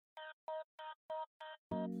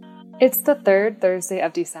It's the third Thursday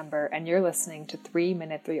of December, and you're listening to 3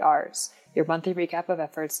 Minute 3 Rs, your monthly recap of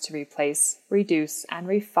efforts to replace, reduce, and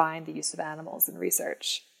refine the use of animals in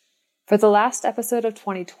research. For the last episode of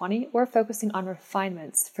 2020, we're focusing on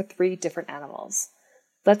refinements for 3 different animals.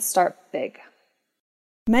 Let's start big.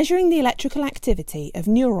 Measuring the electrical activity of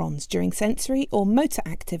neurons during sensory or motor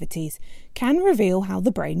activities can reveal how the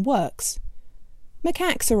brain works.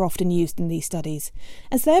 Macaques are often used in these studies,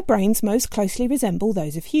 as their brains most closely resemble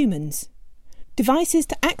those of humans. Devices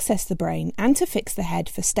to access the brain and to fix the head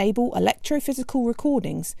for stable electrophysical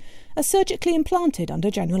recordings are surgically implanted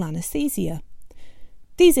under general anaesthesia.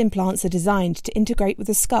 These implants are designed to integrate with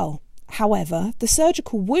the skull. However, the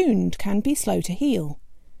surgical wound can be slow to heal.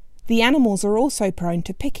 The animals are also prone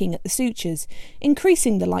to picking at the sutures,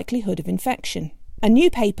 increasing the likelihood of infection. A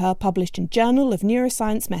new paper published in Journal of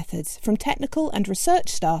Neuroscience Methods from technical and research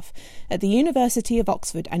staff at the University of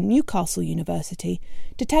Oxford and Newcastle University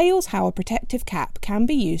details how a protective cap can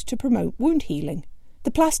be used to promote wound healing.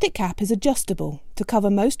 The plastic cap is adjustable to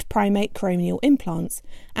cover most primate cranial implants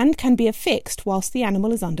and can be affixed whilst the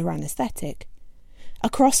animal is under anaesthetic.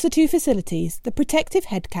 Across the 2 facilities, the protective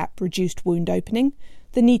head cap reduced wound opening,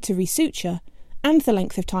 the need to resuture, and the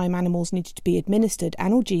length of time animals needed to be administered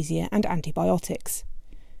analgesia and antibiotics.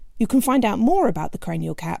 You can find out more about the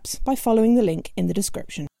cranial caps by following the link in the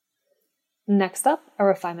description. Next up, a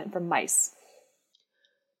refinement for mice.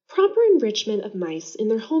 Proper enrichment of mice in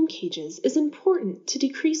their home cages is important to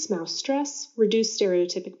decrease mouse stress, reduce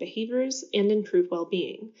stereotypic behaviors, and improve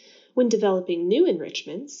well-being. When developing new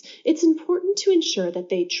enrichments, it's important to ensure that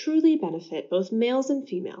they truly benefit both males and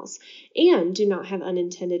females and do not have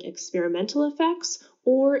unintended experimental effects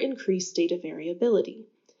or increased data variability.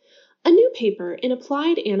 A new paper in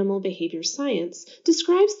Applied Animal Behavior Science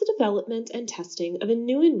describes the development and testing of a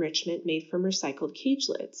new enrichment made from recycled cage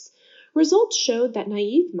lids. Results showed that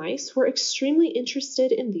naive mice were extremely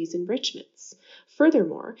interested in these enrichments.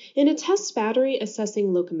 Furthermore, in a test battery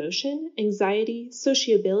assessing locomotion, anxiety,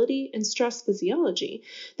 sociability, and stress physiology,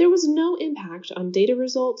 there was no impact on data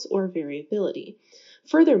results or variability.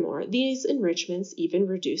 Furthermore, these enrichments even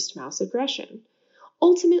reduced mouse aggression.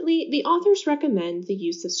 Ultimately, the authors recommend the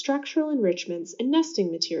use of structural enrichments and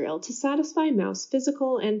nesting material to satisfy mouse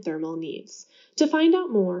physical and thermal needs. To find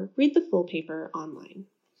out more, read the full paper online.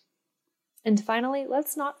 And finally,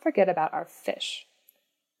 let's not forget about our fish.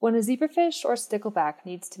 When a zebrafish or stickleback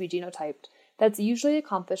needs to be genotyped, that's usually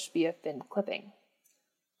accomplished via fin clipping.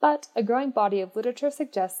 But a growing body of literature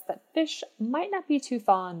suggests that fish might not be too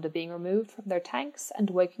fond of being removed from their tanks and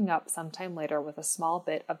waking up sometime later with a small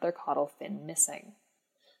bit of their caudal fin missing.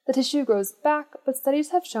 The tissue grows back, but studies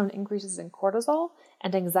have shown increases in cortisol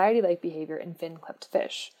and anxiety-like behavior in fin-clipped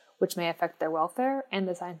fish, which may affect their welfare and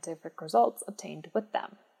the scientific results obtained with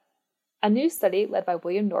them. A new study led by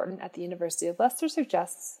William Norton at the University of Leicester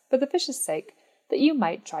suggests, for the fish's sake, that you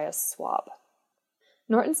might try a swab.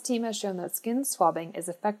 Norton's team has shown that skin swabbing is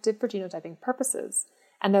effective for genotyping purposes,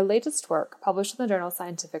 and their latest work, published in the journal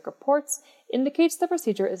Scientific Reports, indicates the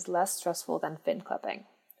procedure is less stressful than fin clipping.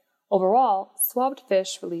 Overall, swabbed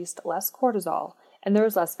fish released less cortisol, and there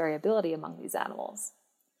was less variability among these animals.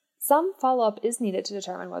 Some follow-up is needed to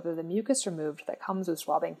determine whether the mucus removed that comes with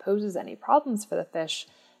swabbing poses any problems for the fish,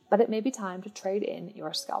 but it may be time to trade in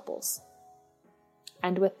your scalpels.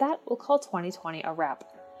 And with that, we'll call 2020 a wrap.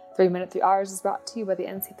 3 Minute 3 Rs is brought to you by the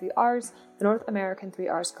NC3Rs, the North American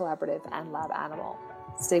 3Rs Collaborative, and Lab Animal.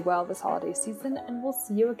 Stay well this holiday season, and we'll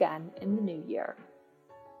see you again in the new year.